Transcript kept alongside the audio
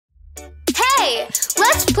Hey,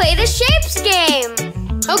 let's play the shapes game.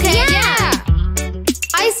 Okay, yeah.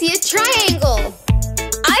 I see a triangle.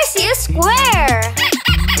 I see a square.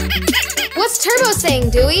 What's Turbo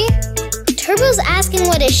saying, Dewey? Turbo's asking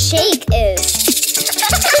what a shake is.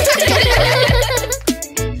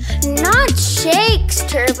 Not shakes,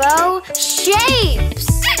 Turbo. Shapes.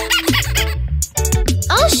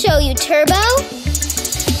 I'll show you, Turbo.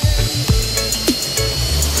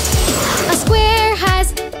 A square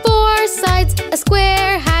has 4 sides. A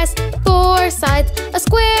square has 4 sides. A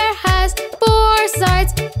square has 4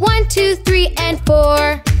 sides. 1, 2, 3, and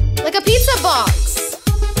 4. Like a pizza box.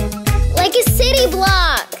 Like a city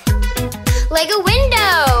block. Like a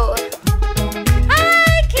window.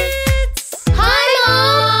 Hi, kids. Hi,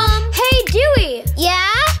 Mom. Hey, Dewey.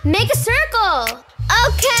 Yeah? Make a circle.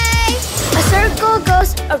 Okay. A circle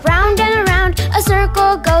goes around and around. A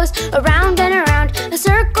circle goes around and around. A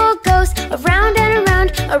circle goes around and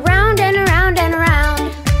around. Around and around and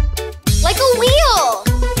around. Like a wheel.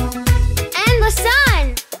 And the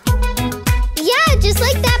sun. Yeah, just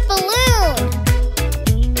like that balloon.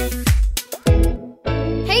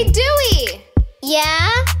 Hey, Dewey. Yeah?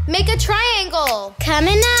 Make a triangle.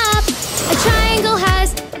 Coming up. A triangle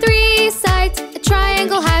has 3 sides. A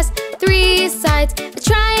triangle has 3 sides. A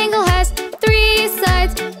triangle has 3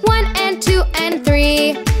 sides. 1 and 2 and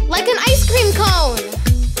 3. Like an ice cream cone.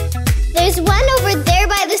 There's one over there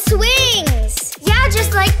by the swings. Yeah,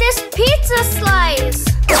 just like this pizza slice.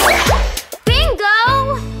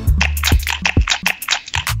 Bingo!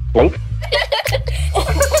 A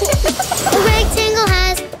rectangle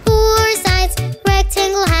has 4 sides.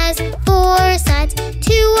 Rectangle has 4 sides.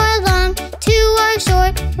 2 are long, 2 are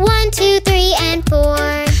short. 1, 2, 3, and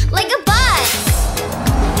 4. Like a bus.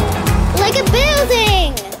 Like a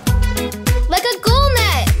building. Like a goal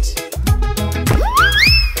net.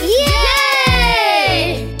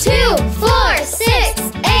 Yay! 2, 4,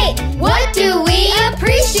 6, 8. What do we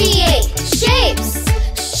appreciate? Shapes.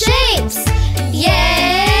 Shapes.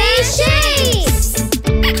 Yay, shapes!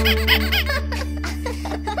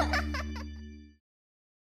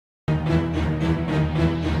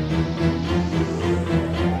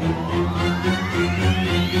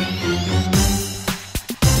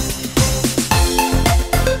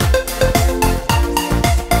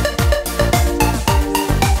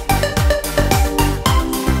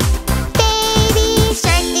 Baby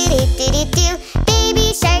shark do-do-do-do-do. Baby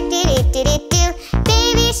shark do-do-do-do-do.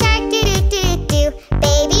 Baby shark do-do-do-do-do.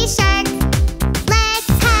 Baby shark. Let's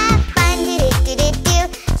have fun do-do-do-do-do.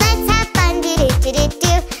 Let's have fun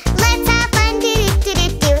do-do-do-do-do. Let's have fun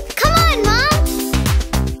do-do-do-do-do. Come on, Mom.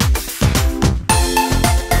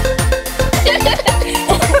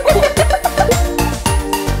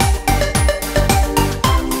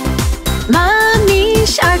 Mommy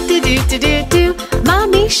shark do do do do do.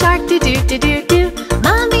 Mommy shark do do do do do.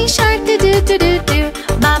 Mommy shark do do do do do.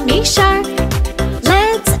 Mommy shark.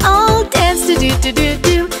 Let's all dance do do do do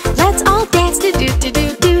do. Let's all dance do do do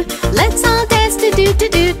do do. Let's all dance do do do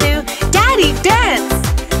do do. Daddy dance.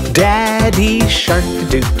 Daddy shark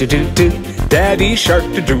do do do do. Daddy shark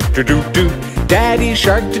do do do do do. Daddy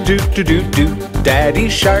shark do do do do do. Daddy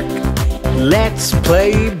shark. Let's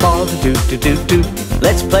play ball do do do do.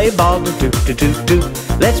 Let's play ball do do do do.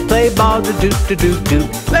 Let's play ball do do do do.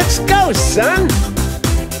 Let's go, son.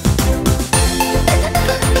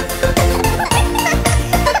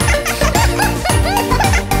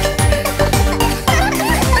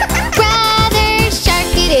 Brother shark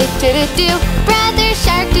do do do do do. Brother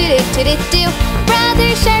shark do do do do do.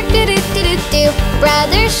 Brother shark do do do do do.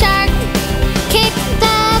 Brother shark. Kick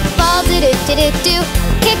the ball do do do do do.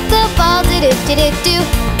 Kick the ball do do do do do.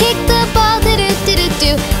 Kick the ball do do do do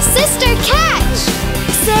do. Sister catch.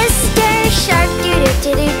 Sister shark do do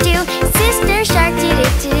do do do. Sister shark do do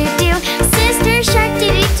do do do. Sister shark do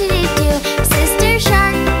do do do do. Sister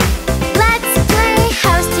shark. Let's play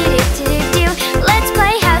house do do do do do. Let's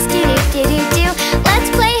play house do do do do do. Let's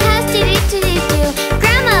play house do do do do do.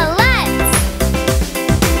 Grandma, let's.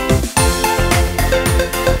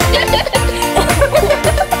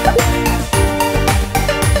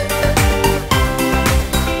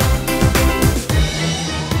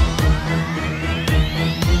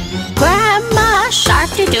 Grandma shark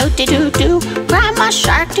do do do do do. Grandma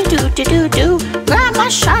shark do do do do do. Grandma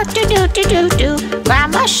shark do do do do do.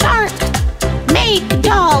 Grandma shark. Make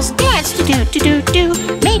dolls dance do do do do do.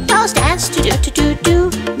 Make dolls dance do do do do do.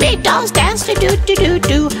 Make dolls dance do do do do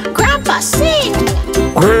do. Grandpa sing.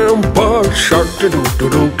 Grandpa shark do do do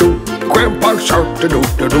do do. Grandpa shark do do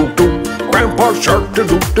do do do. Grandpa shark do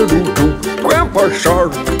do do do do. Grandpa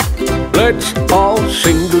Shark. Let's all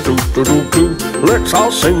sing the doo doo doo doo. Let's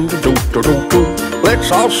all sing the doo doo doo doo.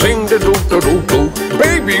 Let's all sing the doo doo doo doo.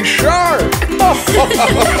 Baby Shark.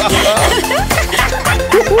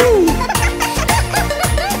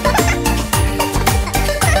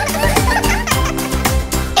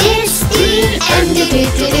 It's the end, do do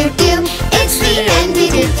do do do. It's the end, do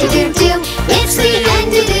do do do do. It's the end,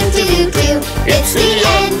 do do do do do. It's the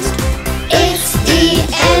end. It's the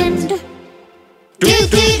end. Do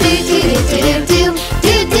do do do do do do.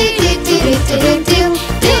 Do do do do do do do.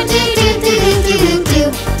 Do do do do do do do.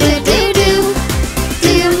 Do do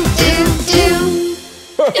do do.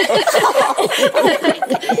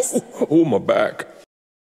 Oh, my back.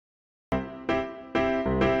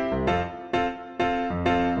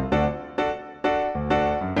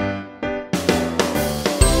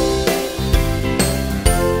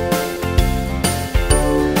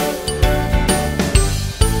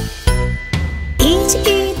 Eat,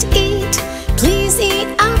 eat, eat. Please eat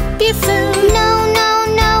up your food. No, no,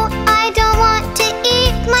 no, I don't want to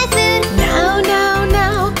eat my food. Now, now,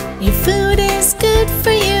 now. Your food is good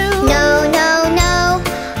for you. No, no, no,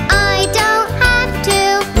 I don't have to.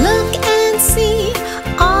 Look and see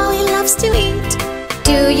all he loves to eat.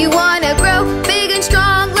 Do you wanna grow big and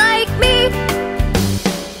strong like me?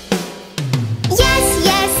 Yes,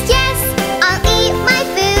 yes, yes, I'll eat my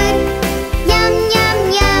food. Yum, yum,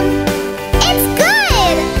 yum. It's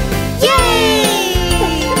good! Yay!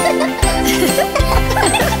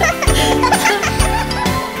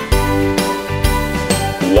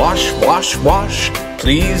 Wash, wash, wash.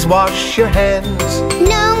 Please wash your hands.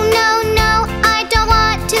 No, no, no, I don't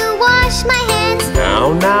want to wash my hands.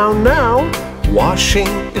 Now, now, now. Washing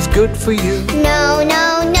is good for you. No,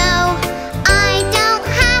 no, no, I don't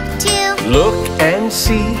have to. Look and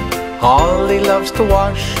see. Holly loves to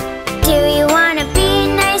wash. Do you wanna be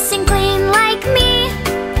nice and clean like me?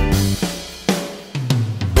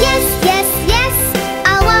 Yes, yes, yes,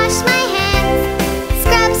 I'll wash my hands.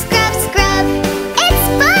 Scrub, scrub, scrub. It's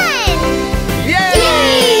fun!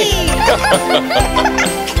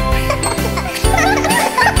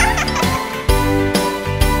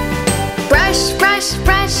 Brush, brush,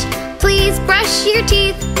 brush. Please brush your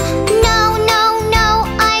teeth. No, no, no,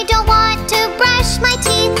 I don't want to brush my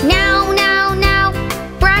teeth. Now, now, now.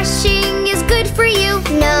 Brushing is good for you.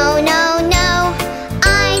 No, no, no,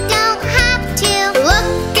 I don't have to.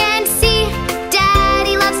 Look and see.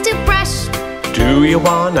 Daddy loves to brush. Do you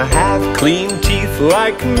wanna have clean teeth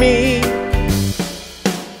like me?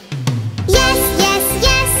 Yes, yes,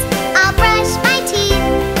 yes, I'll brush my teeth.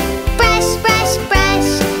 Brush, brush, brush.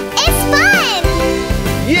 It's fun!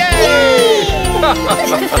 Yay!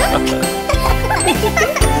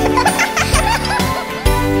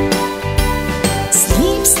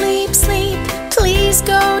 Sleep, sleep, sleep. Please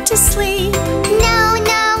go to sleep. No,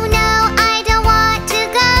 no, no, I don't want to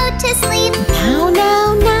go to sleep. Now,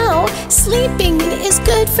 now, now. Sleeping is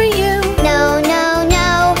good for you. No, no,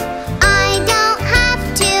 no, I don't have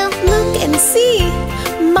to. Look and see.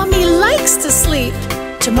 Mommy likes to sleep.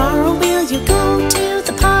 Tomorrow will you go to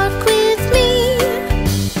the park with me?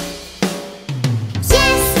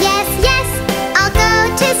 Yes, yes, yes, I'll go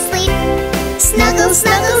to sleep. Snuggle,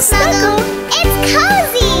 snuggle, snuggle. It's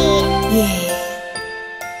cozy! Yeah.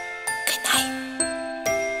 Good night.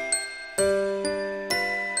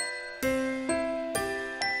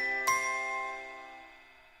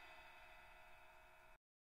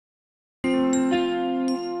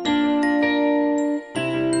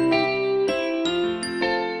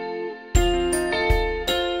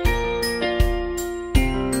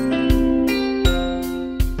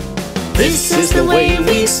 This is the way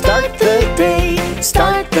we start the day.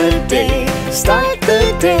 Start the day. Start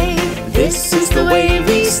the day. This is the way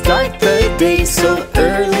we start the day so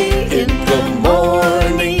early in the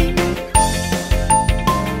morning.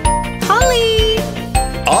 Holly,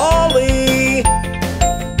 Ollie!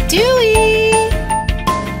 Dewey.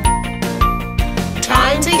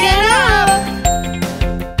 Time to get up.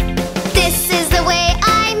 This is the way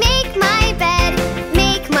I make my bed.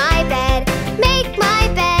 Make my bed. Make my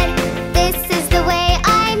bed. This is the way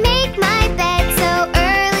I make my bed so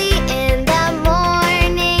early in the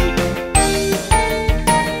morning.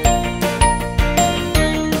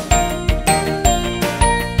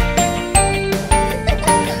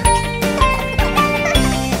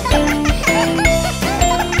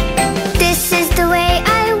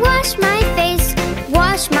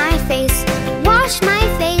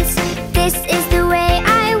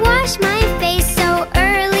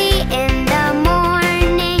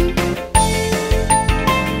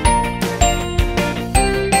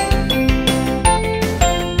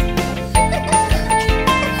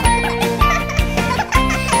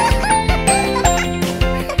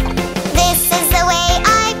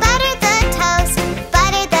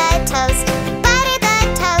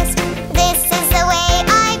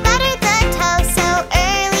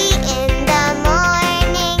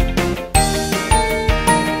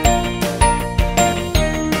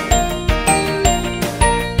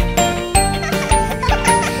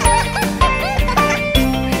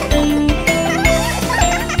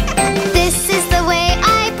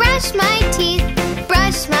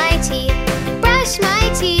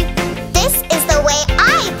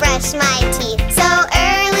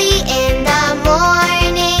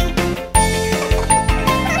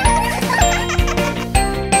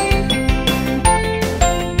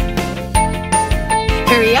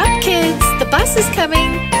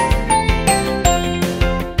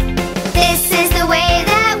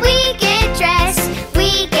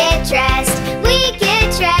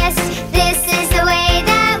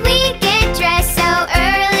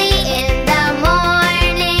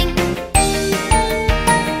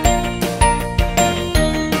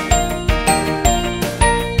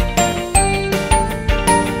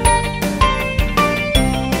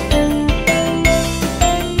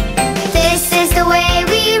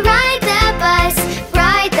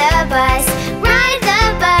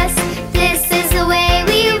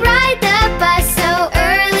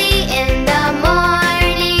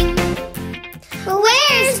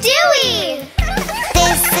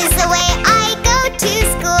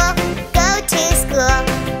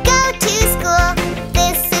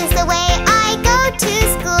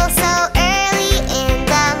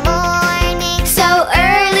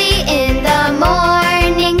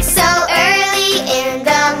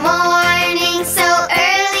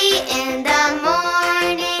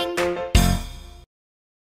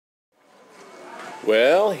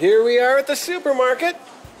 Well, here we are at the supermarket.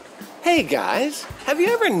 Hey guys, have you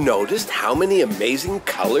ever noticed how many amazing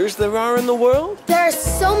colors there are in the world? There are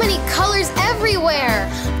so many colors everywhere.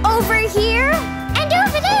 Over here and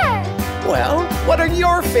over there. Well, what are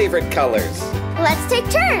your favorite colors? Let's take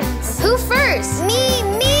turns. Who first? Me.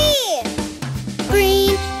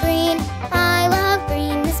 Green, green, I love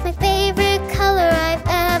green. It's my favorite color I've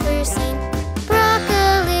ever seen.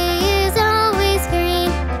 Broccoli is always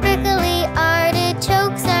green. Broccoli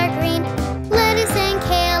artichokes are green. Lettuce and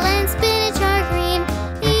kale and spinach are green.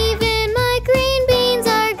 Even my green beans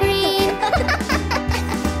are green.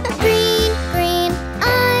 Green, green,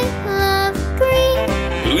 I love green.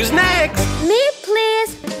 Who's next? Me,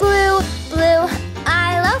 please. Blue.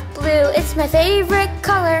 I love blue. It's my favorite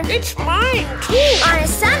color. It's mine. On a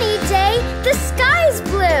sunny day, the sky's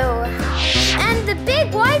blue. And the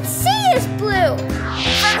big white sea is blue.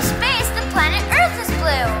 From space, the planet Earth is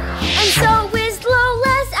blue. And so is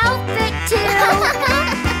Lola's outfit too.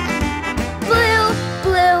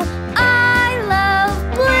 Blue, I love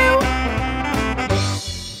blue.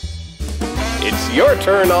 It's your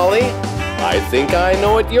turn, Ollie. I think I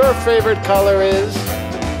know what your favorite color is.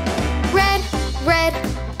 Red,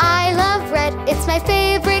 I love red. It's my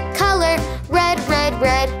favorite color.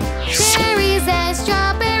 Red. Cherries and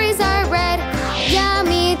strawberries are red.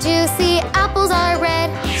 Yummy, juicy apples are red.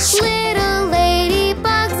 Little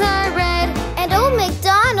ladybugs are red. And old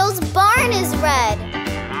MacDonald's barn is red.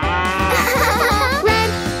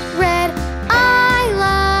 Red, I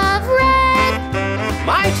love red.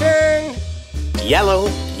 My turn. Yellow,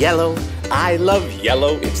 I love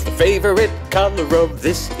yellow. It's the favorite color of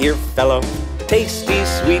this here fellow. Tasty,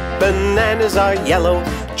 sweet bananas are yellow.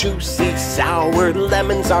 Juicy, sour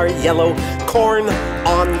lemons are yellow. Corn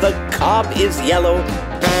on the cob is yellow.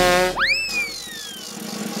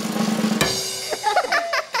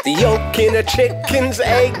 The yolk in a chicken's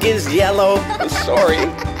egg is yellow. Sorry.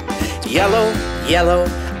 Yellow,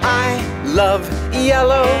 I love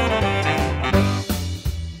yellow.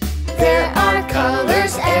 There are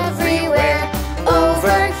colors everywhere,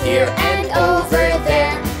 over here and over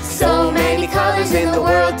there. So many colors in the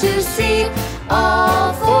world to see,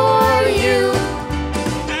 all for you.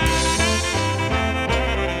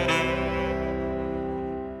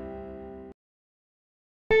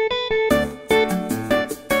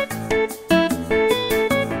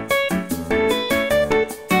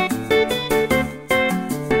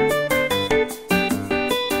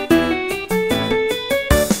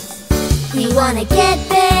 We wanna get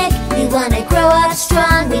big, we wanna grow up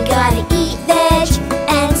strong. We gotta eat veg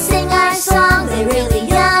and sing our song. They're really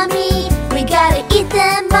yummy, we gotta eat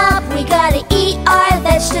them up. We gotta eat our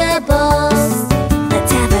vegetables.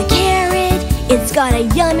 Let's have a carrot, it's got a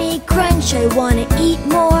yummy crunch. I wanna eat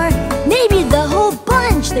more, maybe the whole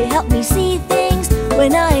bunch. They help me see things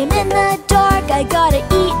when I'm in the dark. I gotta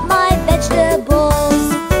eat my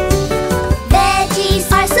vegetables.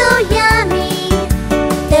 Veggies are so yummy,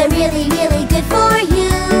 they're really, really good for you.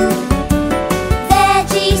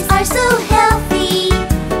 Veggies are so healthy,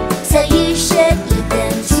 so you should eat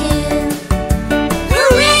them too.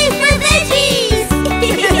 Hooray for veggies!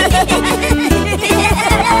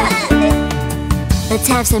 Let's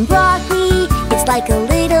have some broccoli, it's like a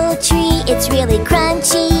little tree. It's really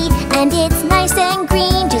crunchy, and it's nice and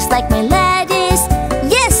green, just like my lettuce.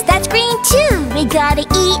 Yes, that's green too! We gotta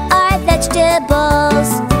eat our vegetables.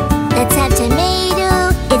 Let's have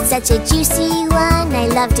tomato, it's such a juicy one. I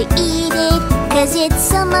love to eat it, cause it's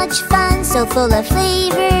so much fun, so full of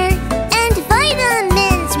flavor and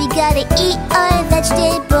vitamins. We gotta eat our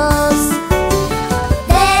vegetables.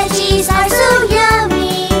 Veggies are so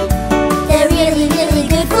yummy, they're really, really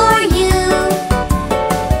good for you.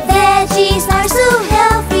 Veggies are so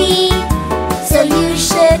healthy, so you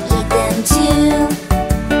should eat them too.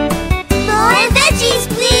 More veggies,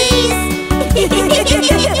 please!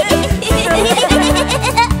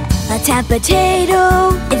 Let's have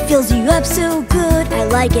potato, it fills you up so good. I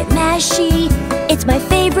like it mashy, it's my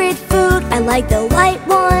favorite food. I like the white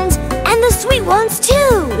ones and the sweet ones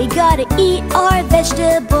too. We gotta eat our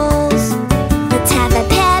vegetables. Let's have a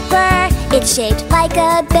pepper, it's shaped like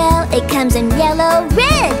a bell. It comes in yellow,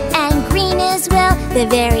 red, and green as well. They're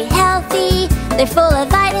very healthy, they're full of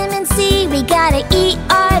vitamin C. We gotta eat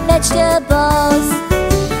our vegetables.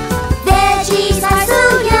 Veggies are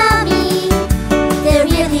so yummy, they're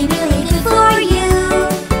really, really good for you.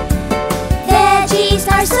 Veggies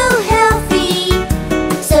are so healthy,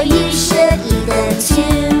 so you should eat them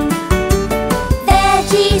too.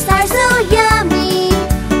 Veggies are so yummy,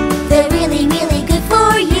 they're really, really good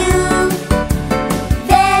for you.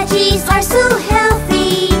 Veggies are so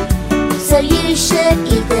healthy, so you should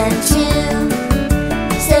eat them too.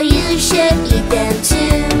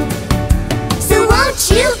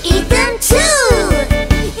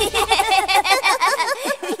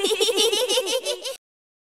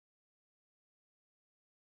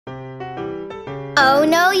 Oh,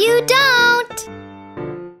 no, you don't!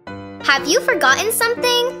 Have you forgotten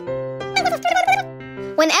something?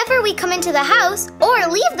 Whenever we come into the house or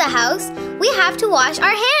leave the house, we have to wash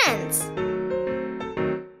our hands.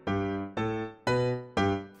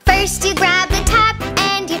 First you grab the tap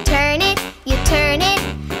and you turn it, you turn it.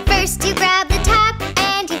 First you grab the tap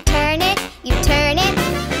and you turn it, you turn it.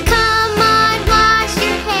 Come on, wash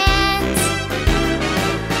your hands.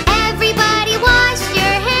 Everybody wash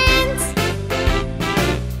your hands.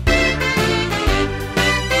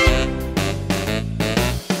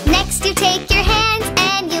 Next you take your hands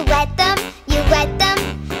and you wet them, you wet them.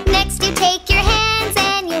 Next you take your hands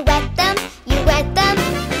and you wet them, you wet them.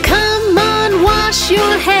 Come on, wash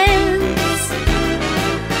your hands.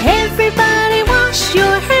 Everybody wash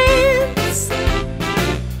your hands.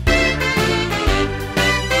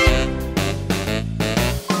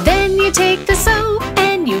 Then you take the soap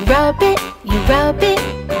and you rub it, you rub it.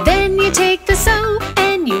 Then you take the soap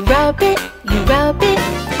and you rub it, you rub it.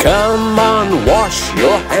 Come on, wash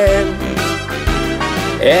your hands.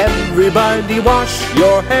 Everybody wash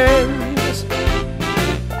your hands.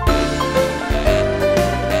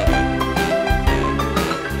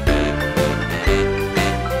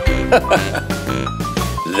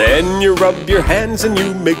 Then you rub your hands and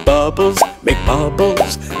you make bubbles, make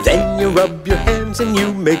bubbles. Then you rub your hands and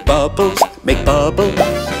you make bubbles, make bubbles.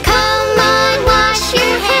 Come on, wash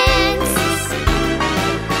your hands.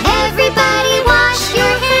 Everybody wash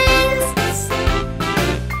your hands.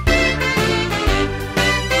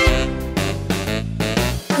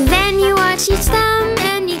 Then you wash each thumb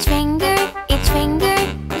and each finger, each finger.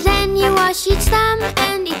 Then you wash each thumb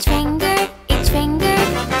and each finger, each finger.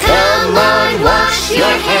 Come on, wash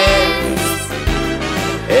your hands.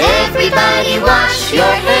 Everybody wash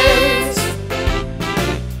your hands.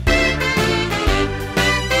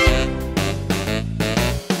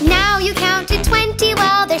 Now you count to 20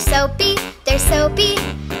 while they're soapy, they're soapy.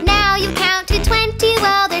 Now you count to 20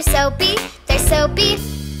 while they're soapy, they're soapy.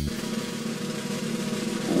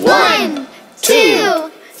 1,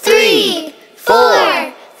 2, 3,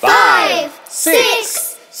 4, 5,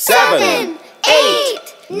 6, 7, 8,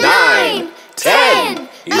 9, 10,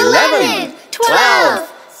 11, 12,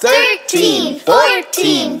 13,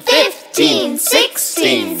 14, 15,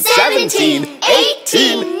 16, 17,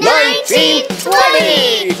 18, 19,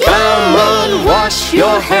 20. Come on, wash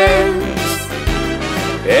your hands.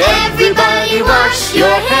 Everybody wash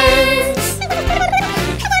your hands.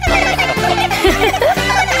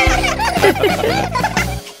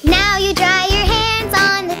 Now you dry your hands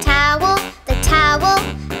on the towel, the towel.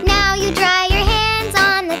 Now you dry your hands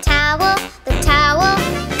on the towel, the towel.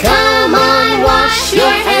 Come on, wash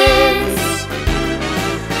your hands.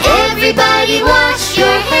 Everybody wash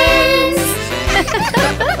your hands.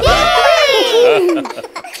 Yay!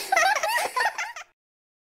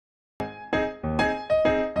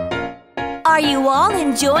 Are you all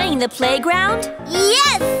enjoying the playground?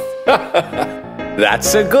 Yes!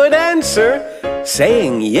 That's a good answer.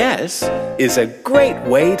 Saying yes is a great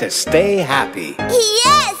way to stay happy.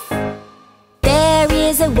 Yes! There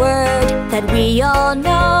is a word that we all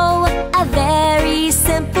know, a very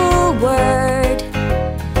simple word.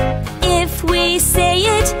 If we say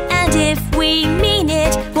it and if we mean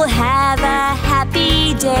it, we'll have a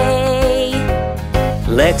happy day.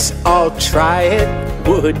 Let's all try it.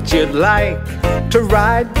 Would you like to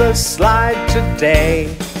ride the slide today?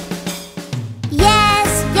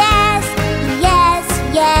 Yes, yes, yes,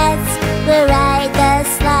 yes, we'll ride the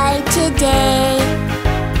slide today.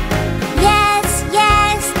 Yes,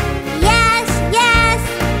 yes, yes, yes,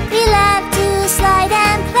 we love to slide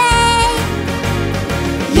and play.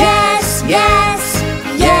 Yes, yes,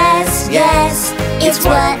 yes, yes, it's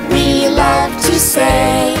what we love to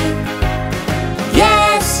say.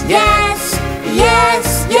 Yes, yes,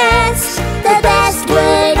 yes, yes, the best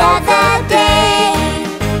word of the day.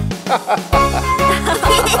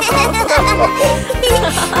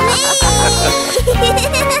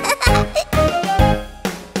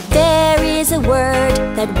 There is a word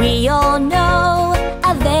that we all know,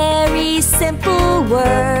 a very simple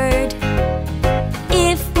word.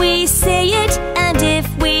 If we say it and if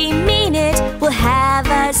we mean it, we'll have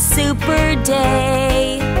a super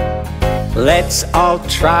day. Let's all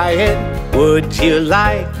try it. Would you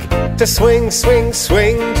like to swing, swing,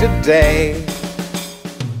 swing today?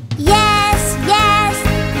 Yes, yes,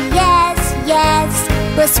 yes, yes,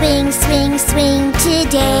 we'll swing, swing, swing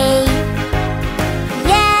today.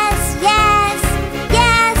 Yes, yes,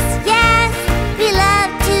 yes, yes, we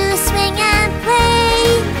love to swing and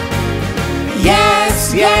play.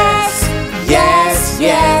 Yes, yes, yes,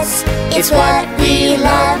 yes, it's what we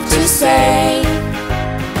love to say.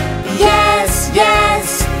 Yes, yes.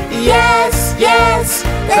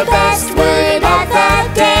 the best word of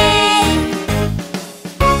the day.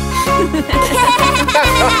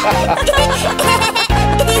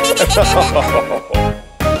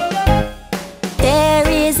 There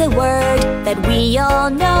is a word that we all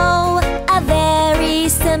know, a very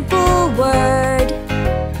simple word.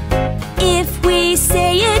 If we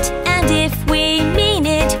say it and if we mean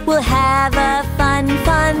it, we'll have a fun,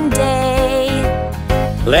 fun day.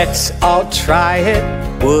 Let's all try it.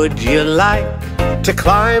 Would you like to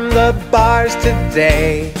climb the bars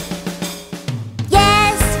today?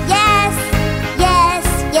 Yes, yes, yes,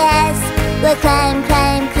 yes, we'll climb,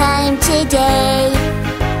 climb, climb today.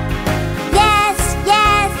 Yes,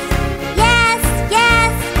 yes, yes,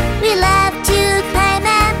 yes, we love to climb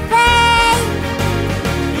and play.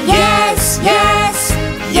 Yes, yes,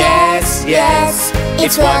 yes, yes,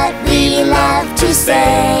 it's what we love to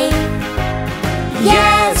say.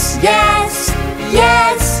 Yes, yes,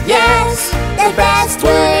 yes, yes, the best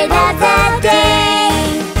word of the day.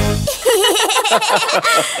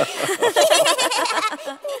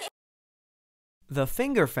 The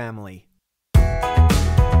Finger Family.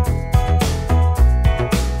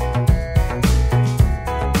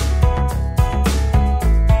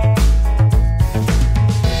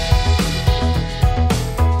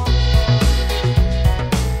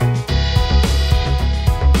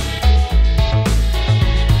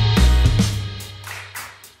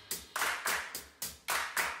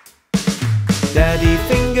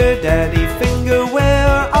 Daddy Finger,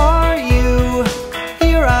 where are you?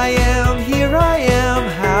 Here I am,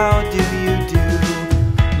 how do you do?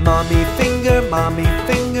 Mommy Finger,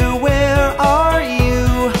 where are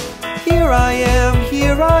you? Here I am,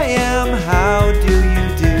 how do you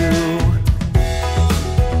do?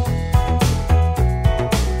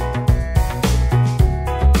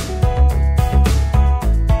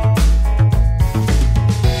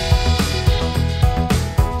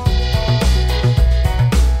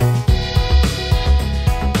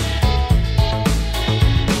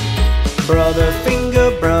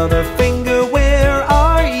 Brother Finger, where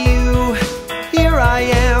are you? Here I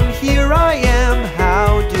am,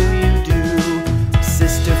 how do you do?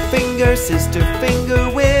 Sister Finger,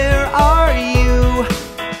 where are you?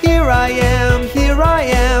 Here I am,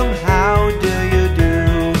 how do you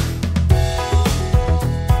do?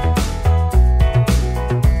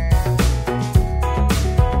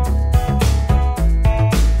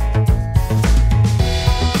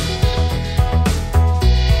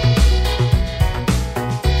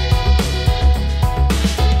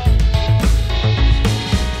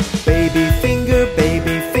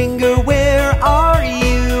 Baby Finger, where are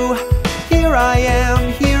you? Here I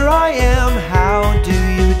am, how do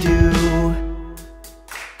you do?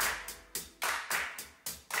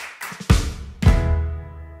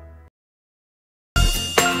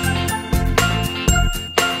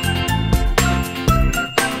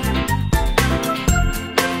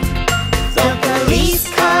 The police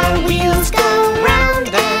car wheels go round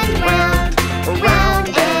and round, round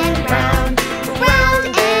and round,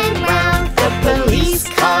 round and round. The police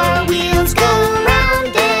car wheels go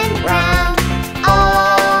round and round,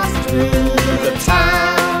 all through the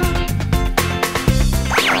town.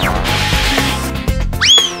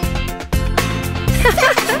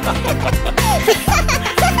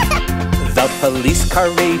 The police car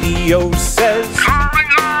radio says, Calling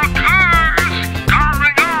all cars!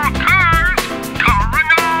 Calling all cars! Calling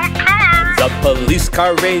all cars! the police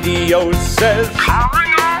car radio says,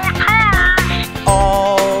 Calling all cars!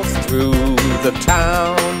 all through the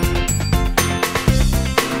town.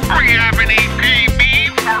 Are you have an APB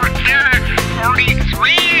for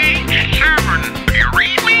 43H7? Do you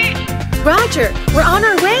read me? Roger, we're on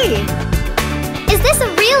our way. Is this a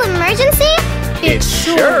real emergency? It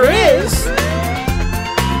sure is.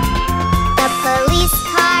 The police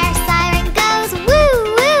car siren goes woo,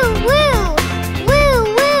 woo, woo, woo,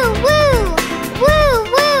 woo, woo, woo,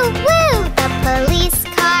 woo, woo. The police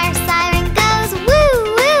car siren goes woo,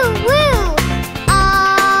 woo, woo,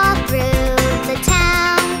 all through the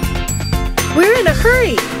town. We're in a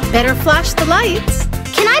hurry. Better flash the lights.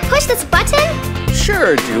 Can I push this button?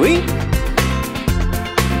 Sure, Dewey.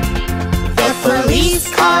 The police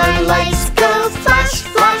car lights go flash,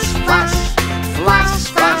 flash, flash, flash,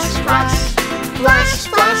 flash, flash, flash,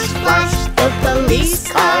 flash, flash. The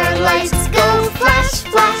police car lights go flash,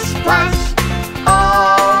 flash, flash,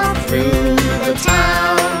 all through the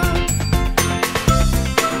town.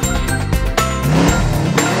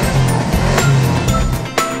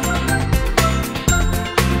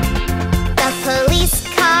 The police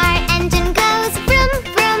car engine goes vroom,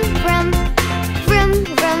 vroom, vroom, vroom,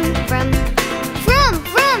 vroom, vroom, vroom,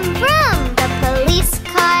 vroom, vroom. The police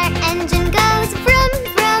car engine goes vroom,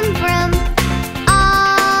 vroom,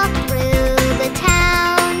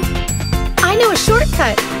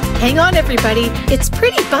 Hang on, everybody. It's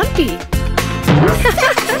pretty bumpy.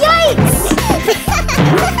 Yikes!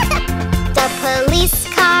 The police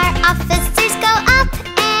car officers go up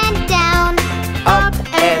and down. Up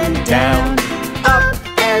and down, up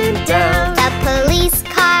and down. The police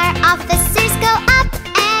car officers go up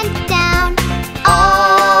and down.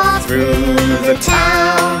 All through the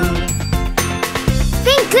town.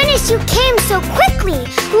 Thank goodness you came so quickly.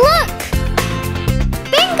 Look!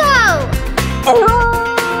 Bingo!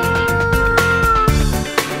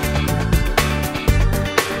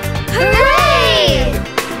 Hooray!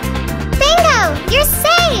 Bingo! You're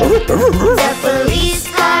safe! The police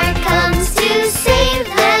car comes to save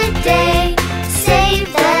the day. Save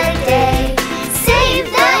the day. Save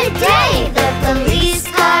the day. The police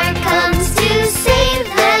car comes to save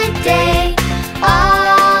the day.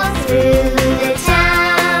 All through the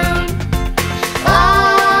town.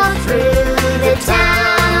 All through the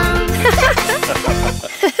town.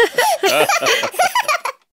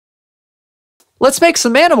 Let's make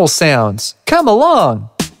some animal sounds. Come along.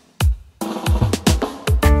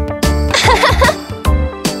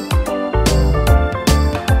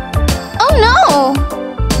 Oh no!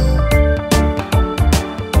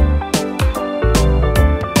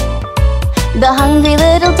 The hungry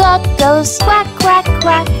little duck goes quack, quack,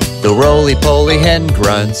 quack. The roly-poly hen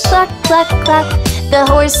grunts. Cluck, cluck, cluck. The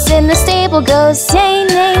horse in the stable goes neigh,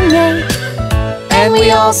 neigh, neigh. And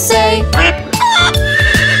we all say,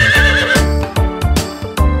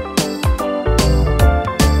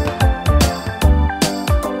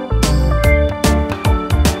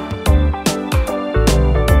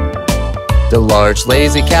 the large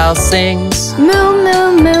lazy cow sings. Moo,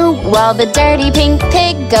 moo, moo. While the dirty pink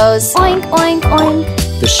pig goes oink, oink, oink.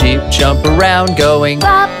 The sheep jump around going,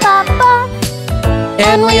 Ba, ba, ba.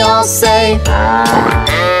 and we all say,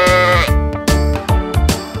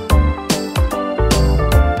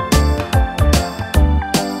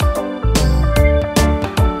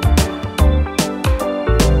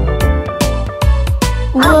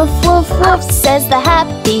 Woof, woof, woof, says the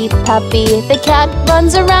happy puppy. The cat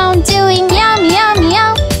runs around doing meow, meow,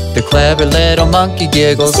 meow. the clever little monkey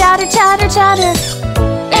giggles, Chatter, chatter, chatter.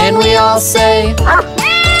 and we all say,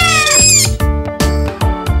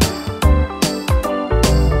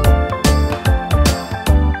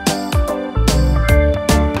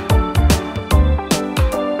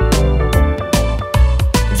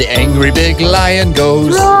 the angry big lion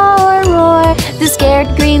goes, Roar, roar. The scared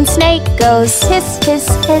green snake goes hiss, hiss,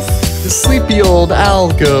 hiss. the sleepy old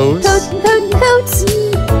owl goes, Hoot, hoot,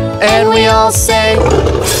 hoot. and we all say,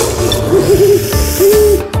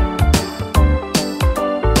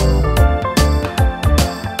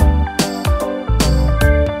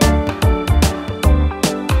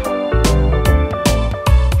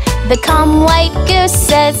 The calm white goose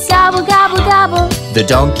says gobble, gobble, gobble. the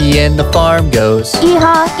donkey in the farm goes,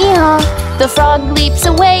 Ee-haw, ee-haw. The frog leaps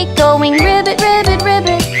away going ribbit, ribbit,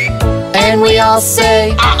 ribbit. and we all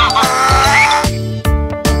say,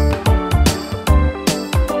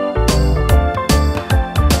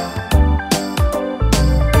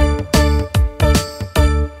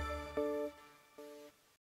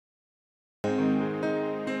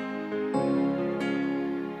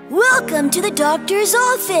 Welcome to the doctor's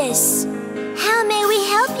office. How may we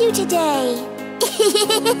help you today?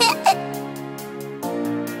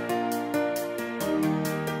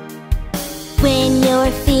 When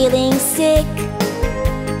you're feeling sick,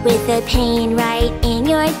 with a pain right in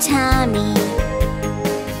your tummy,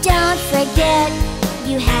 don't forget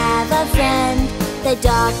you have a friend. The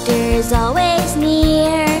doctor's always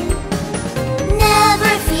near.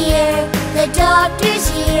 Never fear, the doctor's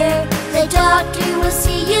here. The doctor will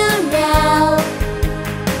see you now.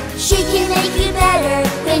 She can make you better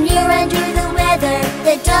when you're under the weather.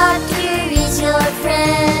 The doctor is your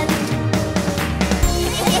friend.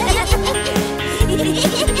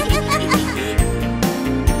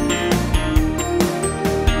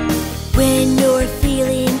 When you're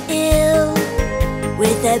feeling ill,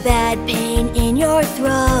 with a bad pain in your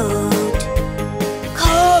throat,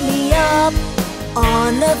 call me up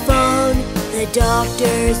on the phone. The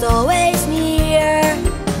doctor's always near.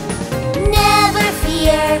 Never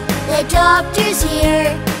fear, the doctor's here.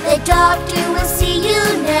 The doctor will see you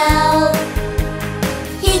now.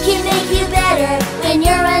 He can make you better when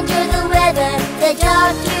you're under the weather. The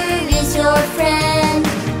doctor is your friend.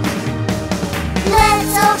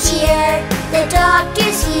 Let's all cheer, the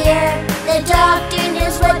doctor's here. The doctor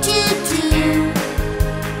knows what to do.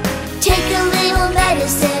 Take a little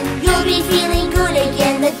medicine, you'll be feeling good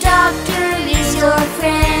again. The doctor is your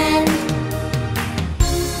friend.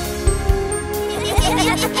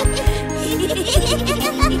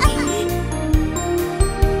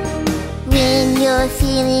 you're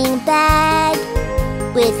feeling bad,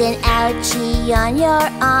 with an ouchie on your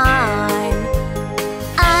arm,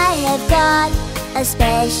 I have got a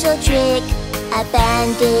special trick, a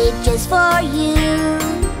band-aid just for you.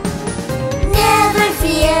 Never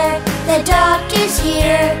fear, the doctor's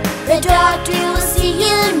here. The doctor will see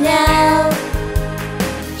you now.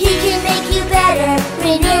 He can make you better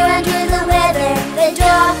when you're under the weather. The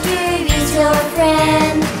doctor is your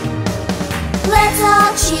friend. Let's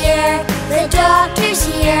all cheer, the doctor's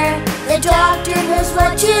here. The doctor knows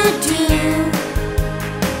what to do.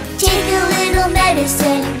 Take a little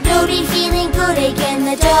medicine, you'll be feeling good again.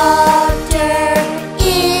 The doctor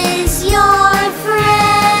is your friend.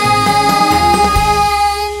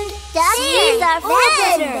 Doctor is our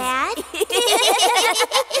friend, Dad.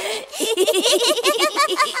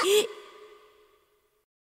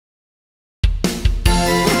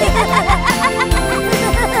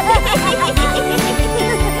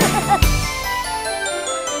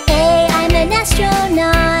 A, I'm an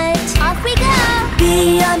astronaut. Off we go.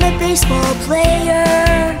 B, I'm a baseball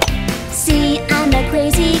player. C, I'm a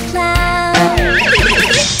crazy clown.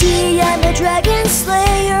 D, I'm a dragon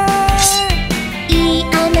slayer. E,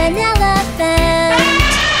 I'm an elephant.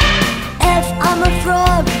 F, I'm a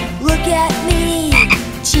frog, look at me.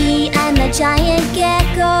 G, I'm a giant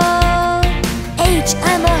gecko. H,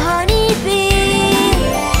 I'm a honeybee.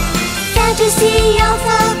 Fantasy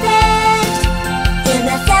alphabet. In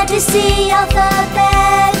the fantasy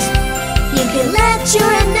alphabet, you can let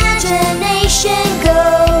your imagination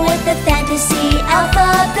go with the fantasy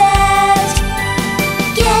alphabet.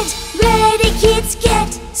 Get ready, kids, get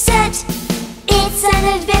set. It's an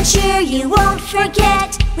adventure you won't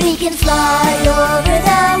forget. We can fly over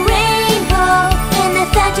the rainbow in the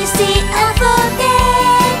fantasy alphabet.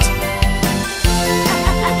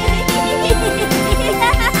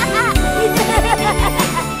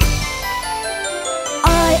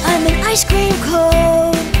 I'm an ice cream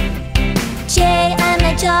cone. J, I'm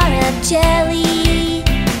a jar of jelly.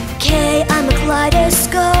 K, I'm a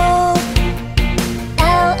kaleidoscope.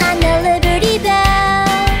 L, I'm a Liberty Bell.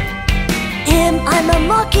 M, I'm a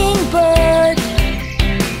mockingbird.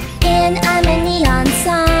 N, I'm a neon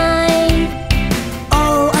sign.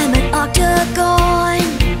 O, I'm an octagon.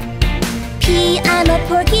 P, I'm a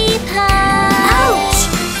porcupine. Ouch!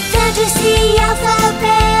 Fantasy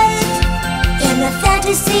alphabet. In the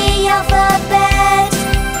fantasy alphabet,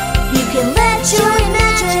 you can let your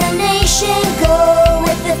imagination go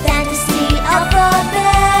with the fantasy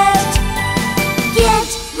alphabet. Get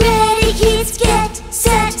ready, kids, get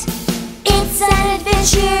set. It's an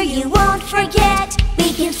adventure you won't forget.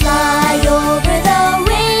 We can fly over the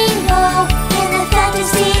rainbow in the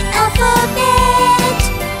fantasy alphabet.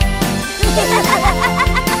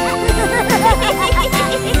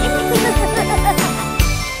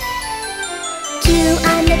 Q,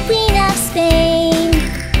 I'm the Queen of Spain.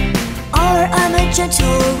 R, I'm a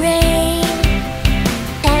gentle rain.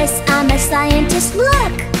 S, I'm a scientist,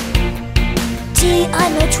 look. T,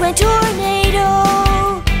 I'm a twin tornado.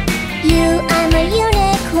 U, I'm a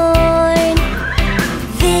unicorn.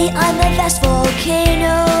 V, I'm a vast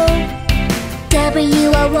volcano.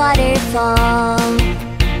 W, a waterfall.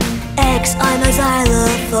 X, I'm a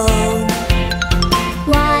xylophone.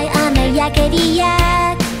 Y, I'm a yakety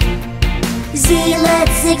yak. Z,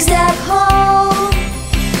 let's zigzag home.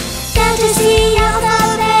 Fantasy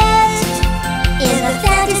alphabet. In the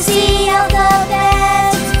fantasy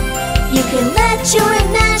alphabet, you can let your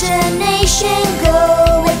imagination go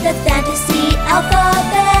with the fantasy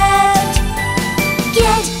alphabet.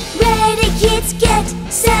 Get ready, kids, get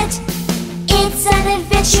set. It's an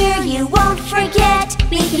adventure you won't forget.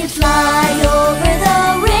 We can fly over the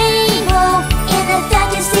rainbow in the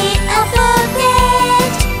fantasy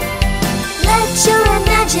alphabet. Let your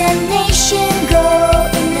imagination go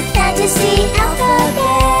in the fantasy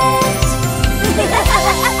alphabet.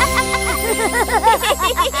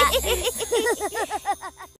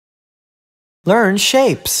 Learn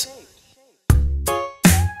shapes.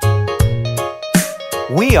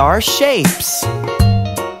 We are shapes.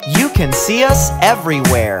 You can see us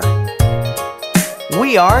everywhere.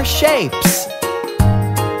 We are shapes.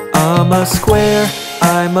 I'm a square,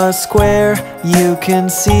 I'm a square. You can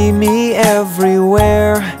see me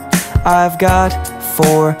everywhere. I've got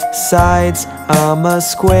 4 sides. I'm a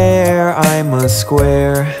square, I'm a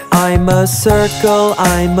square. I'm a circle,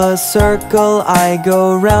 I'm a circle. I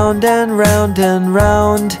go round and round and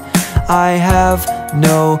round. I have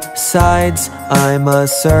no sides. I'm a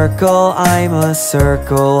circle, I'm a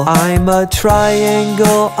circle. I'm a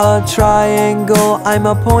triangle, a triangle. I'm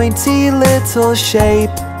a pointy little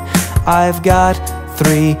shape. I've got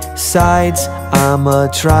 3 sides. I'm a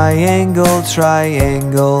triangle,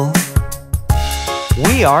 triangle.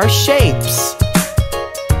 We are shapes.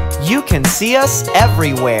 You can see us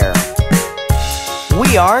everywhere.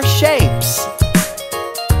 We are shapes.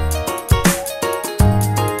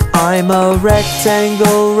 I'm a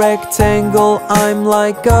rectangle, rectangle. I'm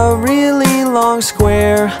like a really long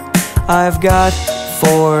square. I've got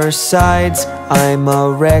 4 sides. I'm a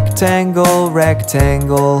rectangle,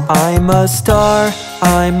 rectangle. I'm a star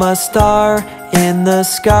in the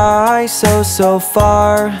sky, so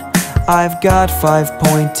far. I've got 5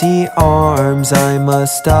 pointy arms. I'm a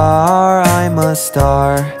star, I'm a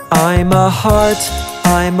star. I'm a heart,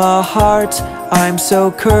 I'm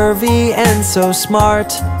so curvy and so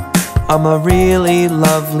smart. I'm a really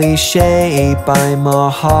lovely shape. I'm a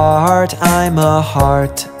heart, I'm a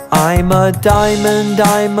heart. I'm a diamond,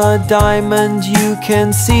 you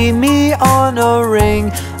can see me on a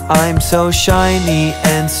ring. I'm so shiny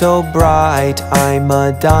and so bright. I'm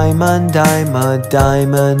a diamond, I'm a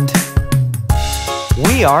diamond.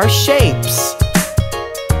 We are shapes.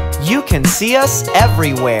 You can see us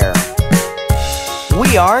everywhere.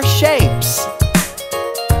 We are shapes.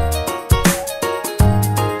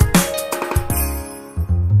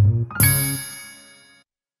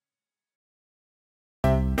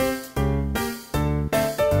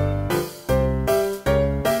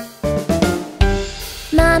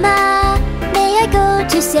 Mama, may I go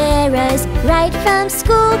to Sarah's right from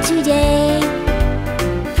school today?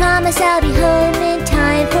 Promise I'll be home in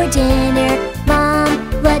time for dinner.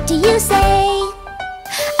 Mom, what do you say?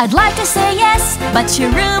 I'd like to say yes, but your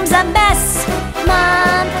room's a mess.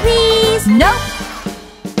 Mom, please. Nope.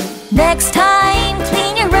 Next time,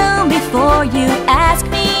 clean your room before you ask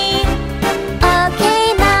me.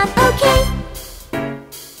 Okay, Mom, okay.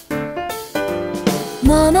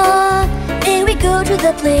 Mama, may we go to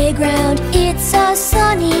the playground? It's a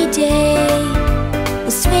sunny day. We'll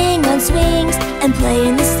swing on swings and play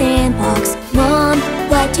in the sandbox. Mom,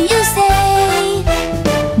 what do you say?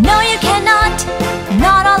 No, you cannot.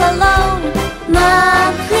 Not all alone.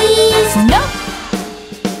 Mom, please. Nope.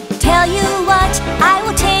 Tell you what, I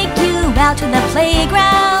will take you out to the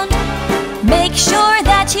playground. Make sure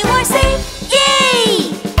that you are safe. Yay!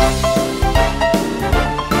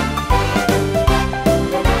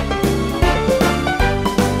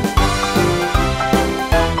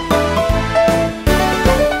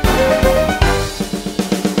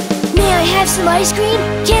 May I have some ice cream?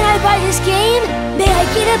 Can I buy this game? May I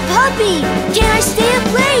get a puppy? Can I stay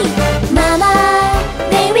up late? Mama,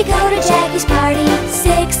 may we go to Jackie's party?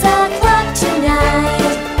 6 o'clock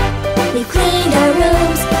tonight. We've cleaned our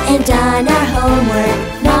rooms and done our homework.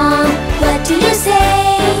 Mom, what do you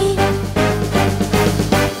say?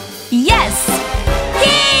 Yes!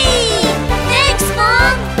 Yay! Thanks,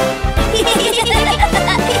 Mom!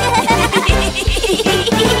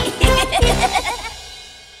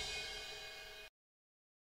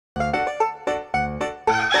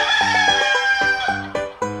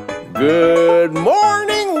 Good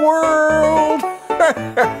morning, world!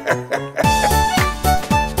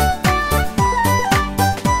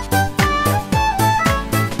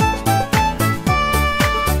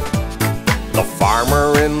 The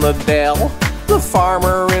farmer in the dell, the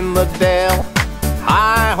farmer in the dell.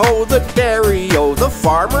 Hi-ho the dairy-o, the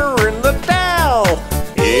farmer in the dell.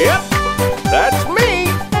 Yep, that's me.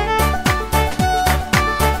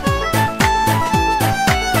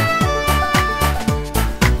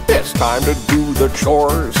 It's time to do the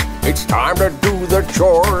chores. It's time to do the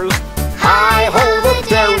chores. Hi-ho the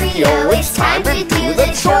dairy-o, it's time to do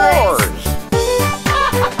the chores.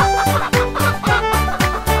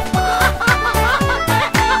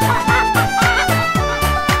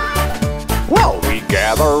 Well, we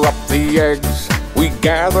gather up the eggs. We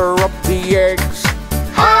gather up the eggs.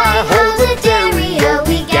 Hi-ho the dairy-o,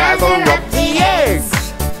 we gather up the eggs.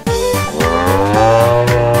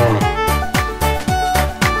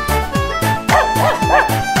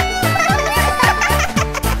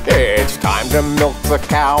 It's time to milk the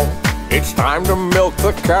cow. It's time to milk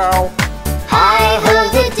the cow. Hi-ho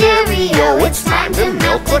the dairy-o, it's time to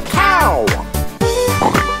milk the cow.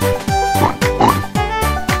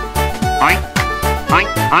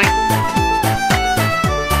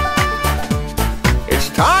 It's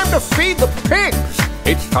time to feed the pigs.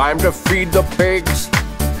 It's time to feed the pigs.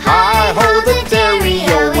 Hi-ho the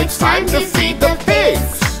dairy-o, it's time to feed the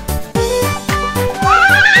pigs.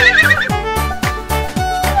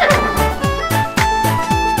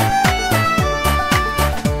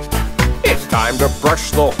 It's time to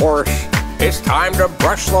brush the horse. It's time to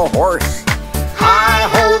brush the horse.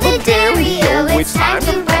 Hi-ho the dairy-o, it's time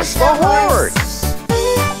to brush the horse.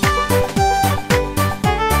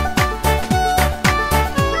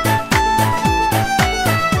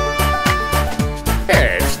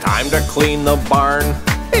 time to clean the barn.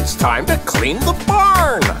 It's time to clean the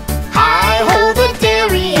barn. Hi-ho the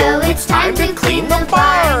dairy-o, it's time to clean the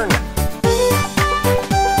barn.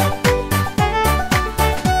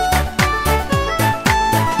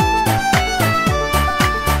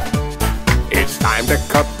 It's time to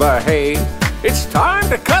cut the hay. It's time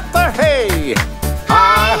to cut the hay.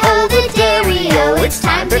 Hi-ho the dairy-o, it's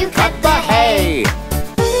time to cut the hay.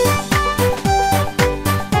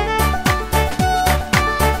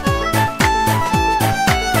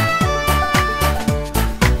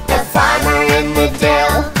 The farmer in the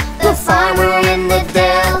dell, the farmer in the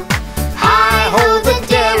dell. Hi-ho the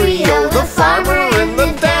dairy-o, the farmer in the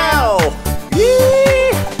dell.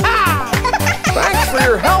 Yee-haw! Thanks for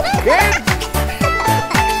your help, kids.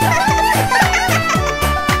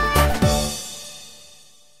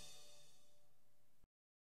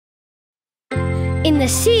 In the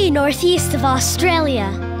sea northeast of Australia,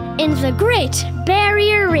 in the Great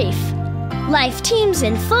Barrier Reef, life teems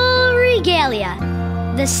in full regalia.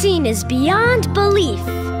 The scene is beyond belief.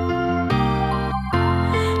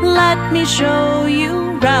 Let me show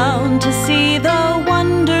you round to see the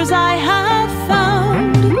wonders I have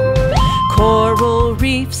found. Coral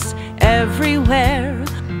reefs everywhere,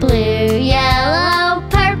 Blue, yellow,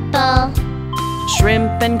 purple,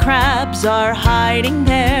 shrimp and crabs are hiding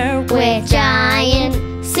there. with giant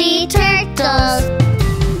sea turtles.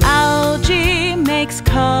 Algae makes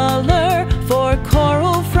color for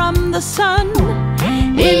coral from the sun.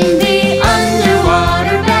 In the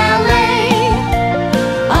underwater ballet,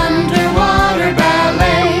 underwater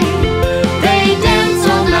ballet, they dance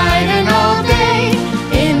all night and all day.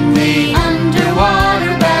 In the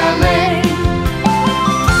underwater ballet.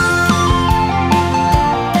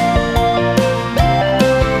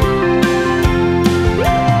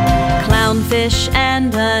 Clownfish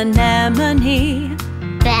and anemone,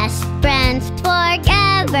 Best friends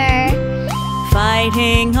forever,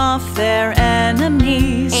 fighting off their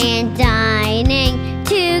enemies. and dining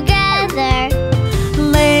together.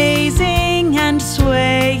 Lazing and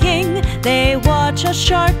swaying, they watch a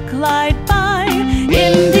shark glide by.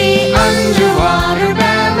 In the underwater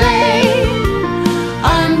ballet,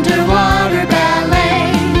 underwater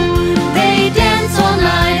ballet, they dance all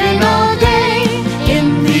night and all day.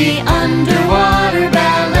 In the underwater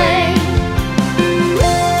ballet.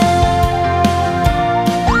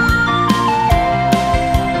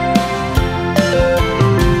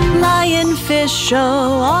 Lionfish show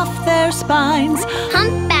off their spines.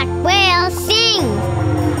 Humpback whale sings.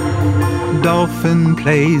 Dolphin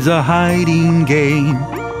plays a hiding game.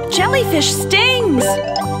 Jellyfish stings.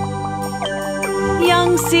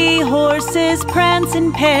 Young seahorses prance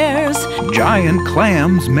in pairs. Giant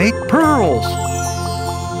clams make pearls.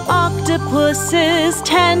 Octopus's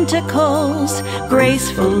tentacles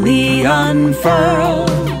gracefully unfurl.